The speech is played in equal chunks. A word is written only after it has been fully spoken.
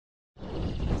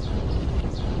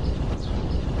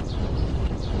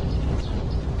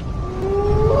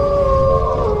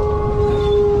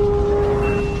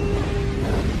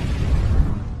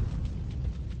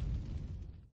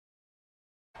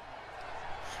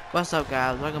What's up,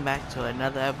 guys? Welcome back to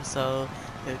another episode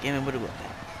of Gaming with the Whip.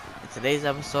 In today's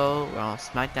episode, we're on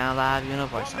Smakedown Live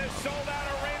Universal. From this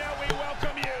sold-out arena, we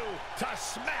welcome you to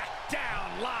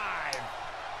Smackdown Live.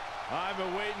 I've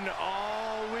been waiting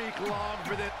all week long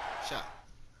for this. Shut up.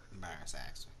 Embarrass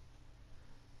Axel.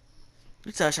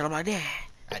 You tell shut up like that.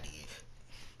 I did.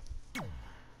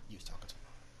 You was talking to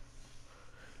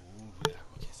me. Ooh, we gotta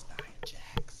go against Nia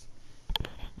Jax.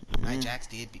 Nia Jax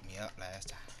did beat me up last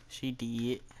time. She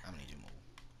did. I'm gonna need you to move.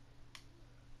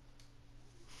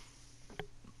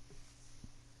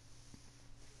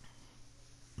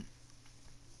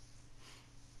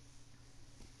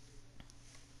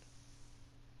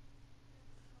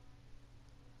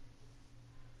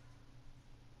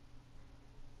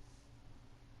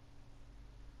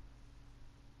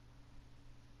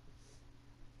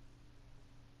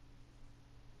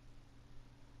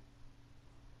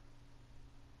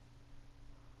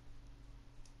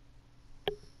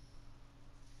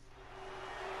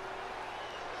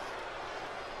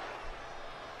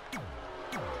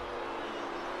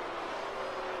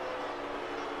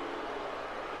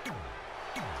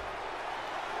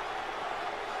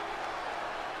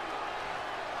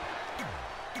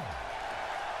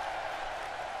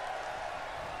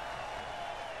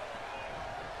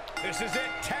 This is it,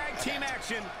 tag team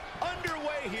action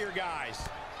underway here, guys.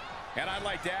 And I'd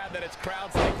like to add that it's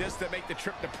crowds like this that make the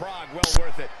trip to Prague well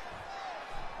worth it.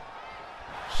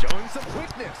 Showing some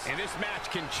quickness. And this match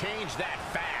can change that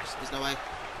fast. There's no way.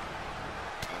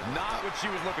 Not what she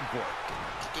was looking for.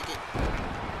 Kick it.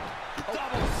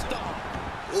 Double stomp.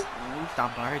 Ooh. Ooh,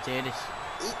 stomped on her titties.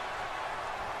 Ooh.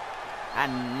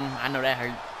 I know that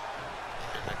hurt.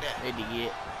 Like that. It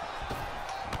did.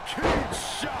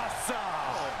 Kinshasa.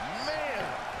 Oh, man.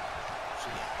 She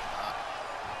got me up.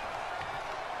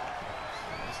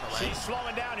 There's no way. She's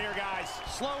slowing down here, guys.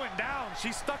 Slowing down.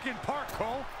 She's stuck in park,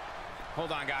 Cole.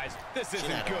 Hold on, guys. This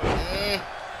isn't good.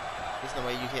 There's no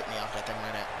way you hit me off that thing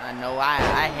like that. I know.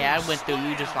 I went through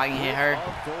you just like you hit her.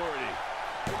 Authority.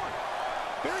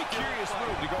 Very curious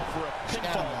move to go for a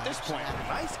pinfall at this point.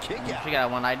 Nice kick out. She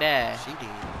got one like that. She did.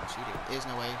 She did. There's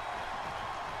no way.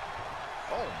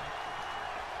 Oh.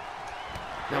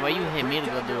 No way you hit me to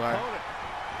go do her.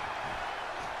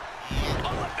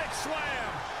 Olympic slam.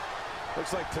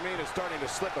 Looks like Tamina's starting to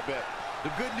slip a bit. The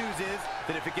good news is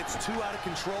that if it gets too out of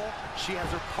control, she has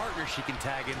her partner she can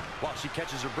tag in while she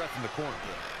catches her breath in the corner.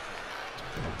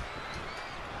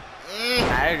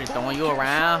 I just throwing you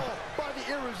around.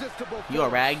 You a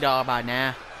rag doll by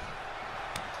now.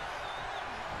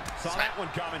 Saw that one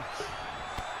coming.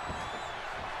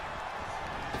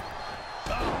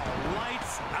 Oh,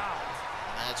 lights out.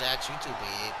 Nia Jax, you too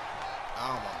big. I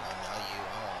don't want none of you.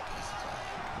 I don't want pieces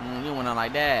of you. You went on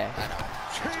like that. I don't.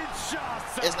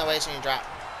 Kinshasa. There's no way she didn't drop.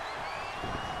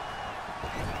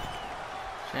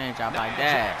 She ain't drop like Nia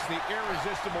that. Jax, the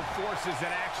irresistible forces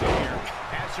in action here.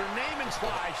 As her name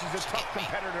implies, she's a tough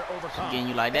competitor to overcome.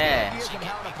 Getting you like that. Ideas of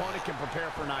how an opponent can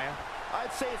prepare for Nia.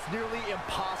 I'd say it's nearly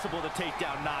impossible to take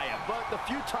down Nia, but the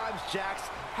few times Jax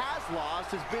has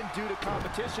lost has been due to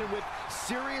competition with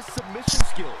serious submission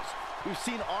skills. We've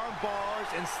seen arm bars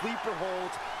and sleeper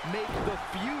holds make the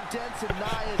few dents in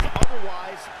Nia's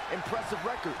otherwise impressive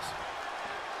records.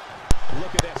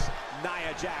 Look at this.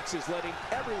 Nia Jax is letting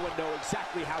everyone know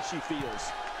exactly how she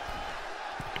feels.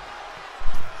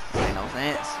 Ain't no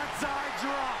sense. Onside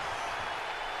drop.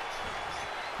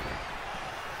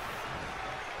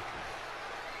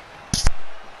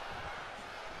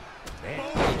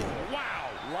 Oh, wow,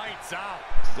 lights out.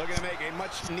 Looking to make a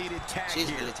much-needed tag She's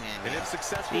here. really tan, And man. if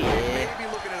successful, Yeah. we may be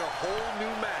looking at a whole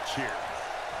new match here.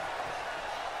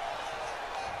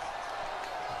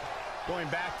 Going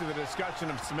back to the discussion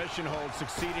of submission holds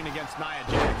succeeding against Nia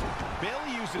Jax.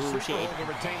 Bayley uses Ooh, sleeper shit. hold to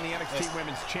retain the NXT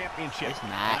Women's Championship. It's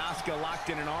not. And Asuka locked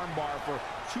in an armbar for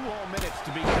 2 whole minutes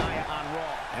to beat Nia on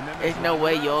Raw. And then There's no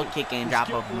way your kick and drop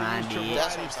off mine did.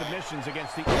 That's what I'm saying. submissions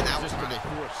against the And that was irresistible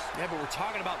pretty- force. Yeah, but we're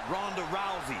talking about Ronda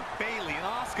Rousey, Bayley, and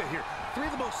Asuka here. 3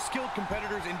 of the most skilled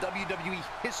competitors in WWE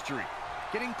history.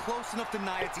 Getting close enough to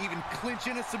Nia to even clinch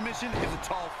in a submission is a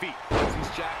tall feat. Since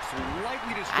Jax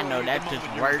likely to I know that just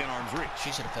worked. arm's reach.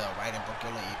 She should have fell right and broke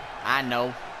your leg. I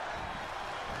know.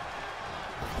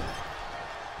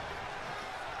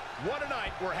 What a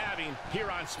night we're having here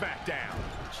on SmackDown.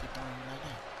 She throwing you like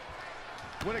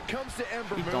that. When it comes to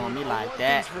Ember He Moon, throwing me like one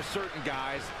that. thing's for certain,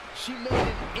 guys, she made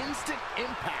an instant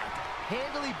impact,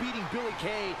 handily beating Billie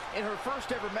Kay in her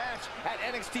first ever match at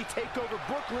NXT TakeOver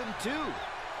Brooklyn 2.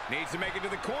 Needs to make it to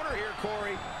the corner here,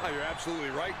 Corey. Oh, you're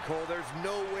absolutely right, Cole. There's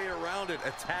no way around it.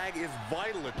 A tag is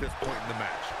vital at this point in the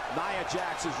match. Nia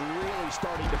Jax is really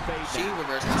starting to fade She now.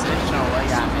 reversed There's the no way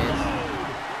I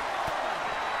missed.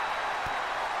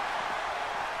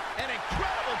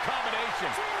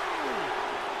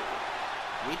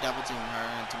 between her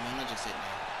and Tamina just sitting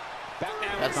there.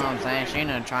 That's what I'm saying. She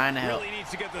ain't trying to help. Really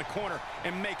needs to get to the corner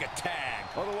and make a tag.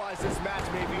 Otherwise, this match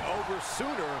may be over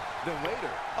sooner than later.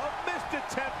 A missed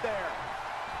attempt there.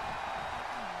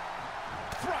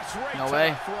 Thrust right No to way.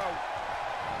 the throat.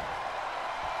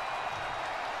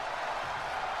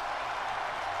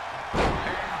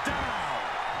 And down.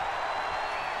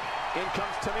 In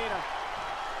comes Tamina.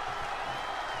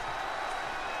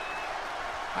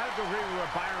 I have to agree with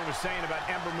what Byron was saying about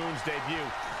Ember Moon's debut.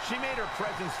 She made her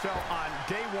presence felt on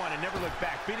day one and never looked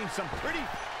back, beating some pretty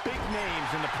big names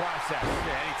in the process.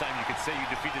 Yeah, anytime you could say you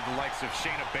defeated the likes of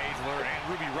Shayna Baszler and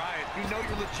Ruby Riott, you know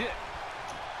you're legit.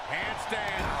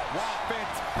 Handstand. Wow,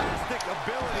 fantastic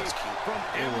ability from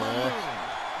Ember Moon.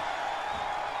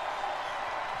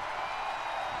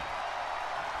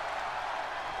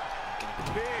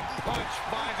 Big punch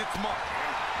finds its mark.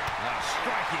 A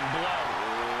striking blow.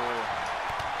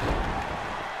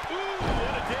 Ooh,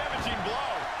 what a damaging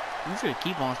blow. You should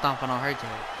keep on stomping on her too.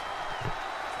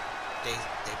 They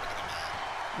picking him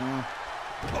out.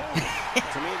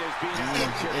 Tamina's being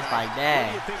out. It's like Where do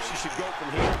that. you think she should go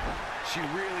from here? She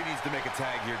really needs to make a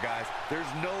tag here, guys. There's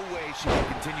no way she can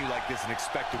continue like this and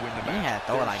expect to win the match. You had to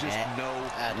throw it like There's just that. no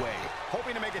way.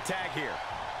 Hoping to make a tag here.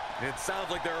 It sounds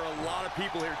like there are a lot of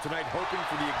people here tonight hoping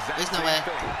for the exact There's no same way.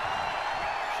 thing.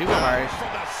 She reversed.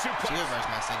 From the She suplex. reversed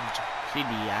my signature. She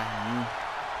did.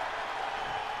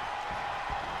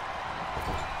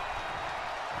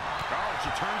 Oh, she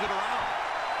turns it around.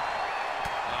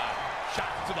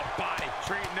 Shots to the body,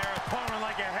 treating their opponent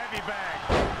like a heavy bag.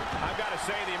 I've got to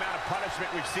say, the amount of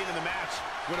punishment we've seen in the match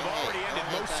would have already ended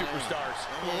most superstars.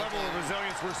 The level of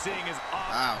resilience we're seeing is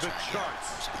off the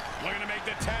charts. Looking to make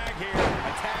the tag here.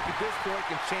 A tag at this point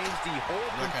can change the whole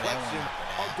Look at that complexion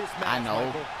one. of this I match, know.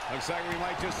 Michael. Looks like we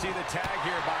might just see the tag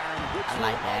here, Byron. Which I will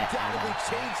like that. I undoubtedly like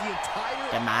that. change the entire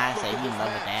That mind outlook say of you this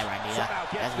love with match. that right there. Somehow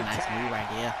gets That's a the nice tag. move right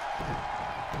there.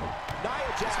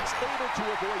 Nia Jax able to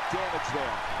avoid damage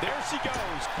there. There she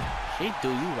goes. She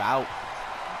threw you out.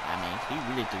 I mean, she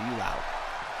really threw you out.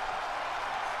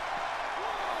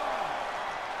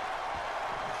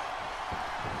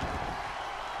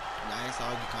 Nice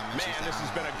all you comment. Man, this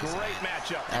has been a great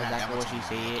matchup. That's exactly what she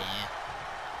said.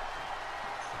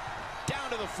 Down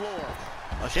to the floor.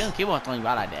 Oh, she doesn't keep on throwing you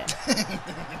out like that.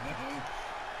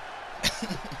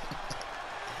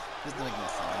 This doesn't make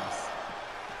sense.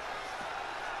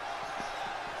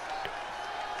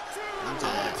 I'm I want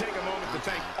tired. to take a moment to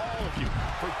thank all of you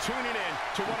for tuning in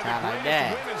to one of the Not like greatest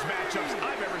that. women's matchups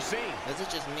I've ever seen. Is it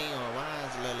just me or why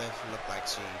does Lilith look like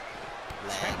she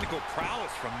lagged? Technical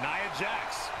prowess from Nia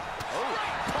Jax. Oh,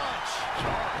 punch.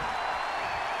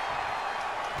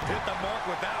 Hit the mark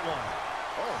with that one.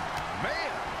 Oh,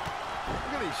 man.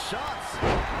 Look at these shots.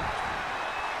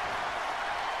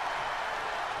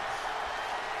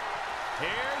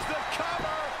 Here's the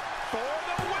cover for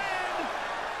the win.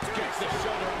 Gets the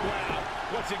shoulder. Wow,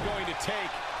 what's it going to take?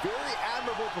 Very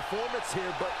admirable performance here,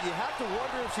 but you have to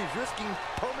wonder if she's risking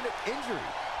permanent injury.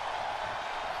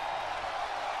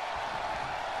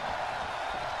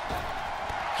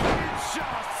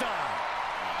 Kinshasa.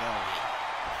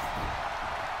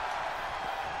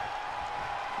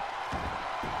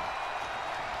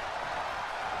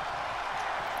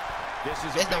 This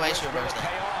is There's a no way big she risk reversed will that.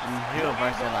 pay off. You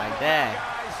reversed it like that.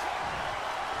 Guys.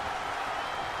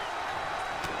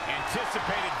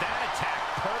 Anticipated that attack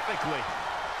perfectly.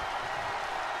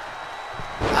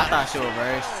 I thought she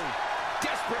reversed.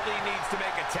 Desperately needs to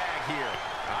make a tag here.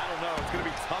 I don't know. It's going to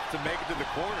be tough to make it to the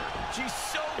corner. She's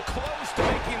so close to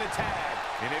making the tag.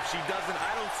 And if she doesn't,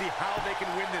 I don't see how they can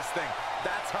win this thing.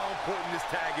 That's how important this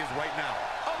tag is right now.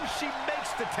 Oh, she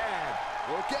makes the tag.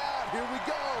 Look out, here we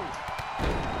go.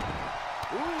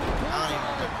 Ooh, I don't even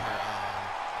remember her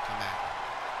come back.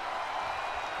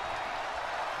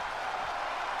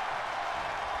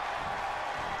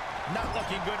 Not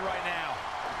looking good right now.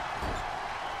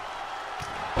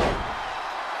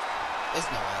 There's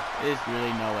no way. There's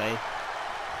really no way.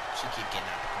 She keep getting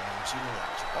out the corner. She will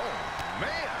out. Oh,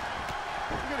 man.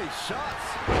 Look at these shots.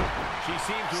 She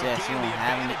seems to Said have she gained the don't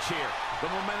have it. advantage here.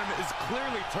 The momentum is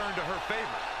clearly turned to her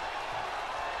favor.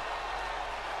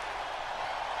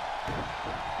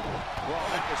 Well,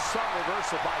 that was some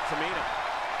reversal by Tamina.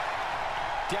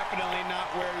 Definitely not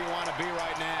where you want to be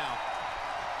right now.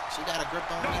 She got a grip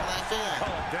on me like that.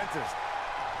 Call a dentist.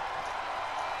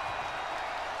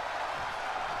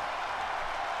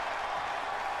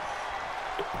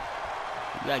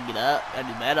 You gotta get up. Gotta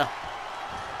do better.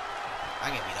 I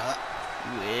get beat up.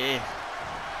 Yeah.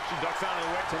 She ducks out of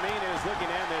the way. Tamina is looking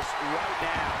to end this right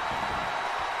now.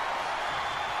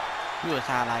 You was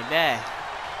high like that.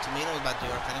 Tamina was about to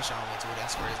do her finish on me too.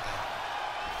 That's crazy.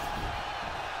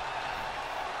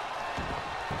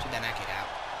 better not kick out.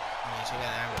 I mean, she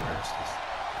better not reverse this.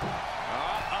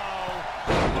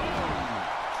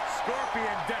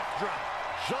 Scorpion death drop.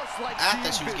 Just like I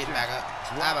thought she was getting back up.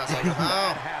 I was about to say,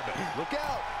 oh. Look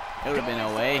out. It would have been no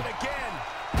way. Again.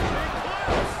 It's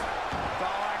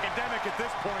all academic at this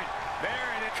point. There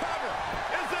and it cover.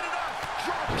 Is it enough?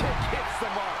 Drop kick hits the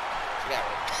mark.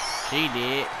 She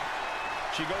did.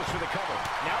 She goes for the cover.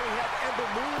 Now we have Ember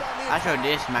Moon on the I sure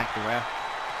did smack the ref.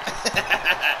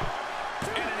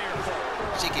 And an ear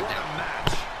fall. She kicked What a out.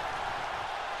 match.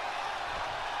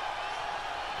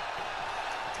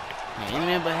 Yeah, you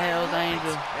remember Hell's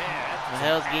Angel? The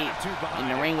Hell's Gate in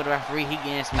the ring with the referee, he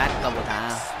getting smacked a couple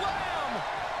times. Slam.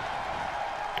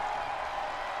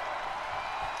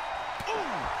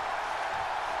 Ooh.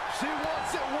 She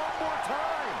wants it one more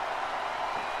time.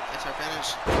 That's her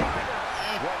finish.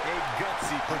 What a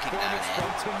gutsy performance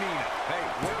from Tamina. Hey,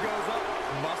 what goes up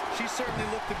must. She certainly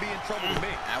looked to be in trouble to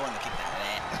me. I want to kick out of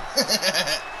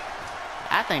that.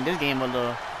 I think this game a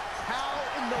little How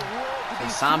in the world do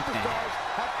these something. superstars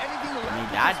have anything I left?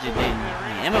 mean, I just didn't. I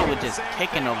mean, Emma was just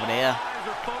kicking over there.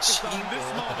 She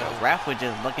The ref was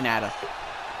just looking at her.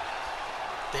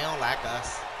 They don't like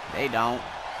us. They don't.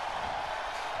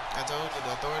 I told you,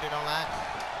 the authority don't like us.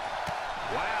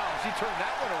 Wow, she turned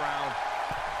that one around.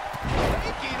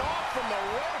 Taking off from the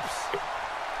ropes.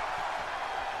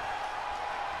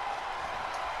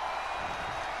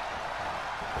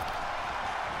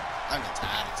 I'm getting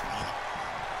tired of Tamina.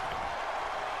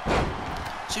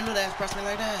 She knew that press me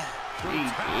like that. She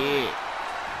did.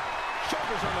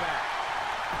 Shoulders on the mat.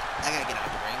 I gotta get out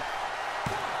of the ring.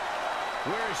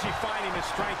 Where is she finding the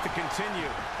strength to continue?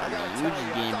 I gotta You tell just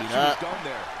you, getting I beat thought she was up. done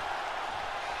there.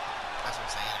 That's what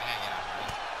I'm saying. I gotta get out of the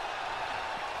ring.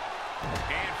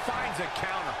 And finds a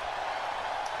counter.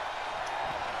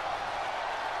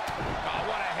 Oh,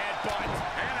 what a headbutt.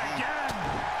 And again.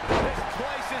 This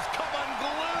place has come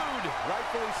unglued.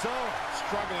 Rightfully so.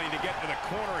 Struggling to get to the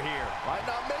corner here. Might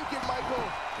not make it, Michael.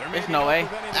 There's no way.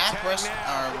 I press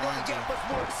are It going doesn't to. get much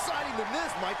more exciting than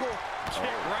this, Michael.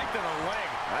 Kick right to the leg.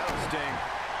 That'll sting.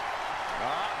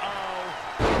 Uh-oh.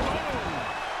 Boom.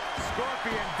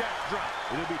 Scorpion death drop.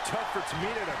 It'll be tough for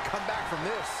Tamina to come back from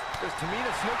this. Does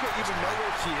Tamina Snuka even know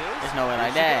where she is? There's no way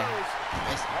like Here she that.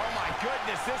 goes. Oh, my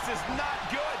goodness. This is not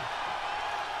good.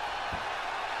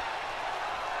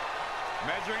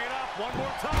 Measuring it up one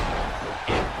more time.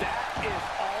 And that is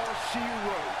all she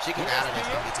wrote. She kicked out of this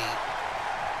WT.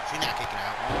 She not kicking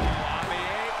out. Oh, on the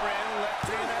apron,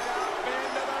 lifting it up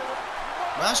into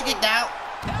the... Well, she kicked out.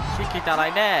 She kicked out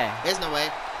like that. There's no way.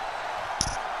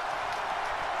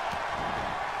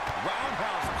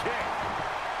 Roundhouse kick.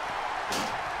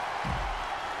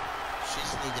 She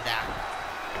just need to die.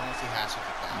 I don't see how she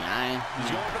kicked out.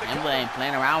 Emma ain't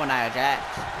playing around with Nia Jax.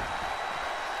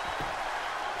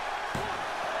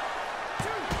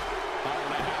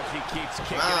 Keeps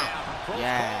kicking Wow. out. Close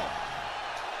Yeah. call.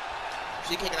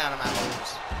 She kicking out of my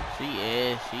moves. She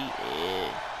is. She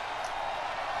is.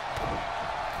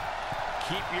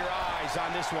 Keep your eyes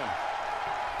on this one.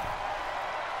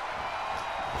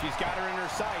 She's got her in her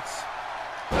sights.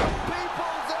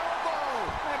 People's elbow.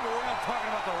 Hey, but we're not talking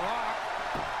about The Rock.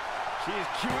 She is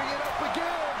queuing it up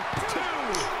again.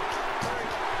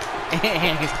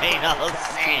 It ain't no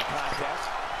sense.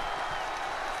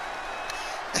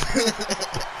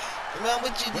 Well,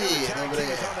 what you did over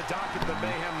there? On the docket, the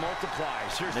mayhem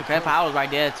multiplies. Here's The crap I was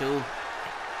right there too.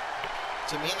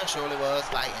 Tamina surely was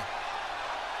fighting.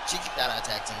 She kicked out our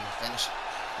tag team finish.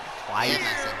 Twice. And my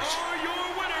finish. are your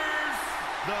winners,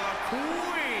 the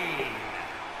Queen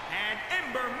and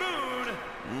Ember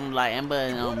Moon. Like Ember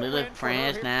and little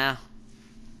friends now.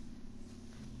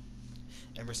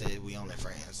 Ember said we only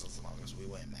friends as long as we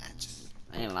win matches.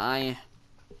 I ain't lying.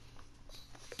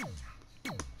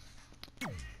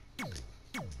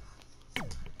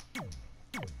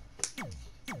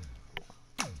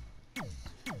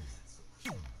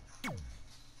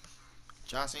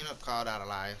 John Cena called out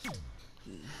Elias.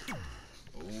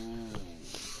 Ooh.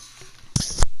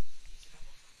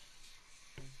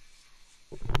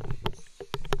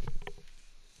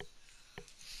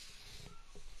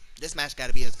 This match got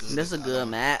to be as good. This is a as, good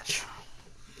match.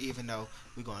 Even though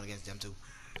we're going against them too.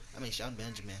 I mean, Shelton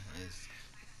Benjamin is.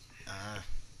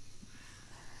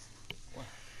 What?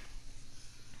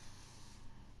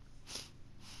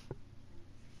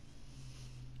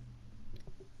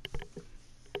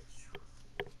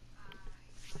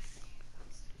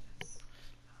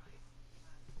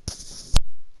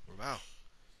 Wow.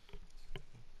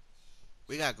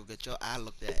 We gotta go get your eye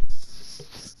looked at.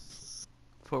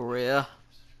 For real.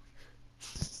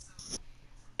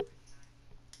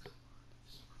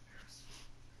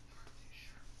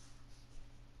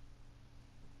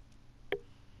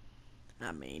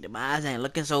 I mean, the Miles ain't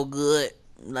looking so good.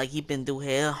 Like he been through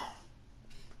hell.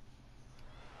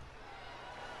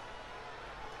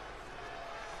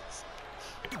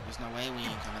 There's no way we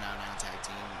ain't coming out on tag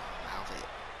team outfit.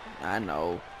 I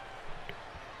know.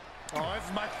 Oh, this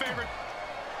is my favorite.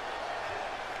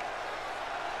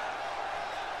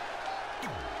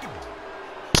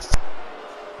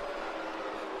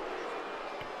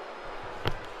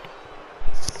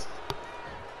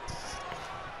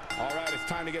 All right, it's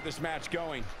time to get this match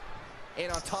going.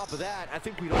 And on top of that, I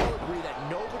think we'd all agree that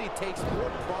nobody takes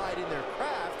more pride in their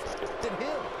craft than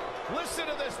him. Listen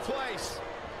to this place.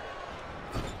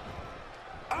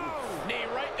 Oh, knee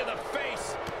right to the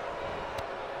face.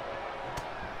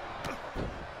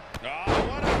 Oh,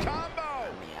 what a combo. I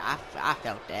mean, I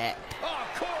felt that. Oh,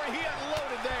 Corey, he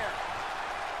unloaded there.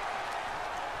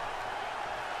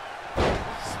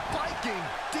 Spiking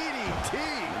DDT.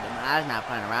 The Miles not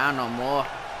playing around no more.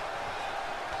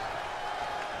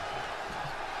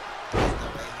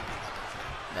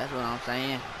 That's what I'm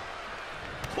saying.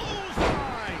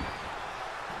 Clothesline.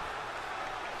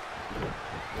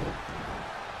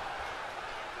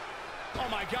 Oh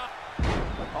my God.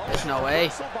 There's no way.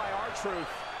 By R-Truth.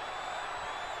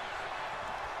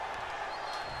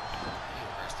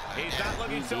 He's not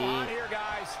looking so hot here,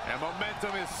 guys. And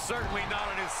momentum is certainly not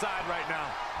on his side right now.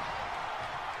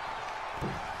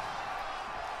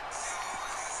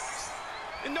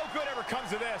 And no good ever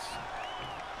comes of this.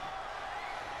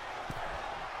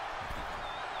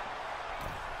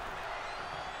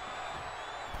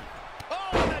 Oh,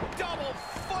 and a double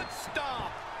foot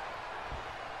stomp.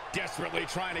 Desperately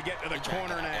trying to get to the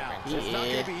corner now. Yeah. It's not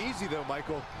going to be easy, though,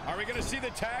 Michael. Are we going to see the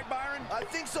tag, Byron? I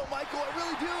think so, Michael. I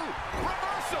really do.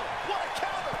 Reversal. What a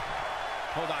counter.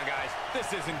 Hold on, guys. This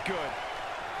isn't good.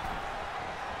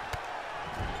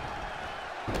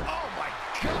 Oh, my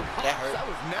God. That hurt. That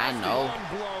was nasty. I know. One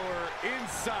blower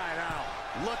inside out.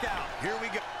 Look out. Here we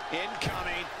go.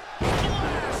 Incoming.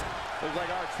 Blast. Looks like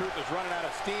R-Truth is running out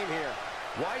of steam here.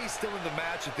 Why he's still in the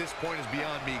match at this point is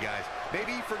beyond me, guys.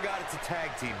 Maybe he forgot it's a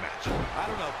tag team match. I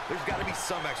don't know. There's got to be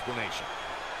some explanation.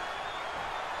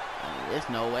 I mean, there's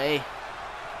no way.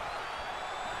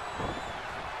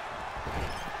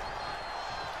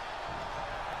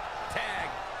 Tag.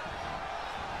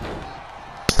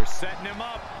 They're setting him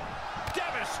up.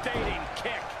 Devastating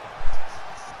kick.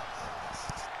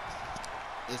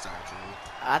 It's R-Truth.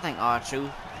 I think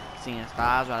R-Truth seeing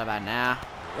stars right about now.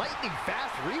 Lightning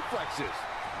fast reflexes.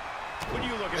 When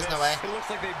you look at There's this, no way. it looks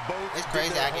like they both It's did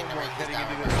crazy their I get in the homework ring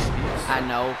heading this into down. this. I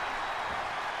know.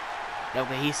 That's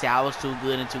what he said. I was too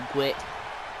good and too quick.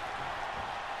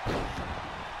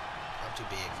 I'm too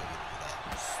big for you to do that.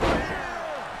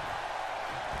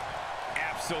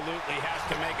 Absolutely has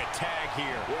to make a tag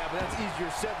here. Yeah, but that's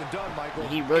easier said than done, Michael.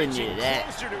 He really Inching needed that.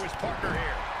 closer to his partner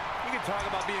here. You can talk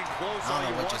about being close I all don't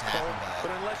you know what want, just Cole, happened,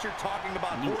 but unless you're talking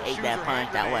about You horseshoes ate that or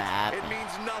punch, hand that would grenades, happen. it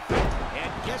means nothing.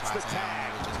 And That's gets why the I said I don't tag.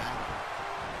 know what just happened.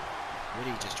 What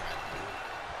did he just try to do?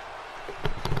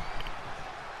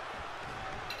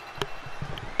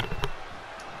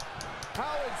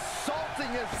 How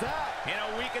insulting is that? In a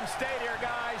weakened state here,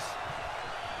 guys.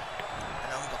 I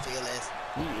know who can feel this.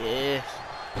 He is.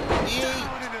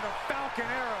 Down into the Falcon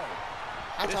Arrow.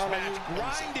 How This tall are match you?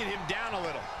 grinded him down a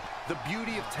little. The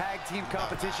beauty of tag team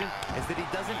competition is that he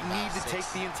doesn't need to take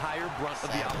the entire brunt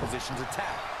of the opposition's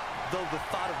attack. Though the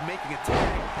thought of making a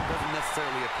tag doesn't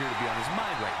necessarily appear to be on his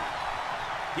mind right now.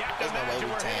 You have to There's no way imagine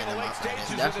we we're tan hitting the him late up like this.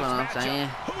 stages That's of this what I'm matchup. saying.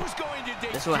 Who's going to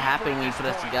dig That's what deeper happened at when you this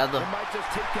put us point? together. It might just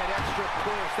take that extra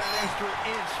push, that extra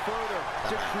inch further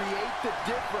to create the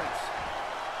difference.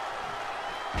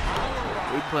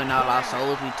 We putting out our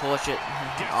souls. We tortured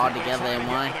all Desperately together trying in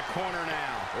to one. get to the corner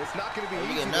now. It's not going to be Oh,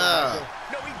 you easy. get though, enough. Michael.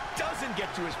 No, he doesn't get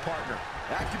to his partner.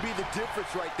 That could be the difference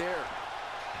right there.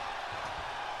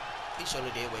 He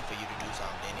surely did wait for you to do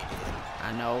something, then he did.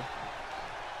 I know.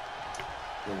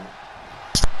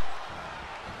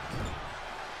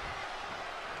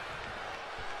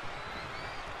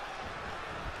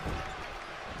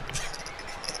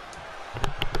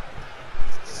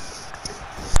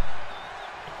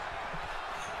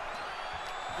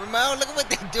 Ramon, look at what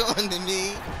they're doing to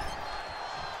me.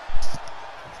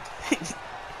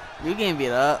 You getting beat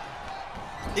up.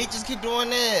 They just keep doing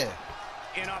that.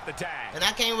 In off the tag. And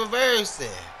I can't reverse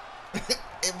it.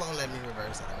 It won't let me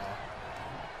reverse it at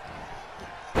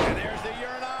all. And there's the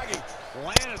Uranagi.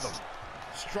 Landed them.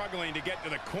 Struggling to get to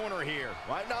the corner here.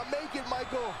 Might not make it,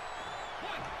 Michael.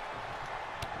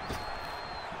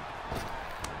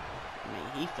 I mean,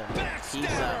 he feeling he's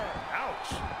Backstabber. up.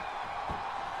 Ouch.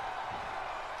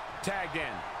 Tagged in.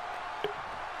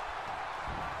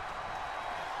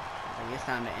 I think it's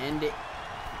time to end it.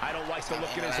 I don't like the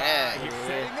look in his eye. He's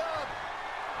setting up.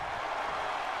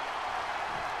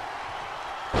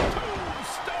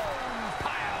 Tombstone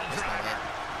pile driver.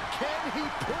 Can he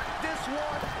put this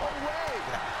one away?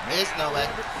 There's no way.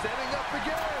 Setting up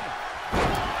again.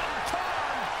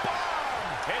 One-time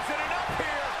bomb. Is it enough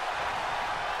here?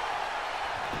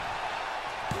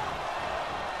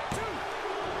 1, 2, 3.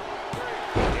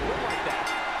 It went like that.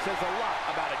 Says a lot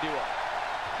about a duo.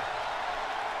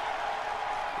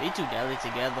 They too deadly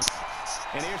together.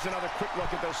 And here's another quick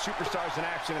look at those superstars in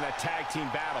action in that tag team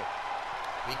battle.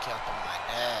 We killed them like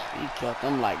that. He killed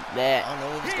them like that. I don't know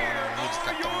what was going on. He just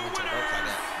kept throwing into the rope like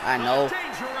that. I know.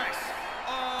 Dangerous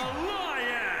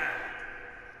Alliance.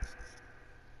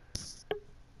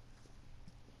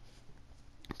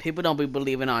 People don't be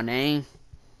believing our name.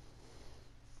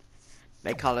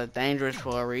 They call it dangerous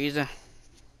for a reason.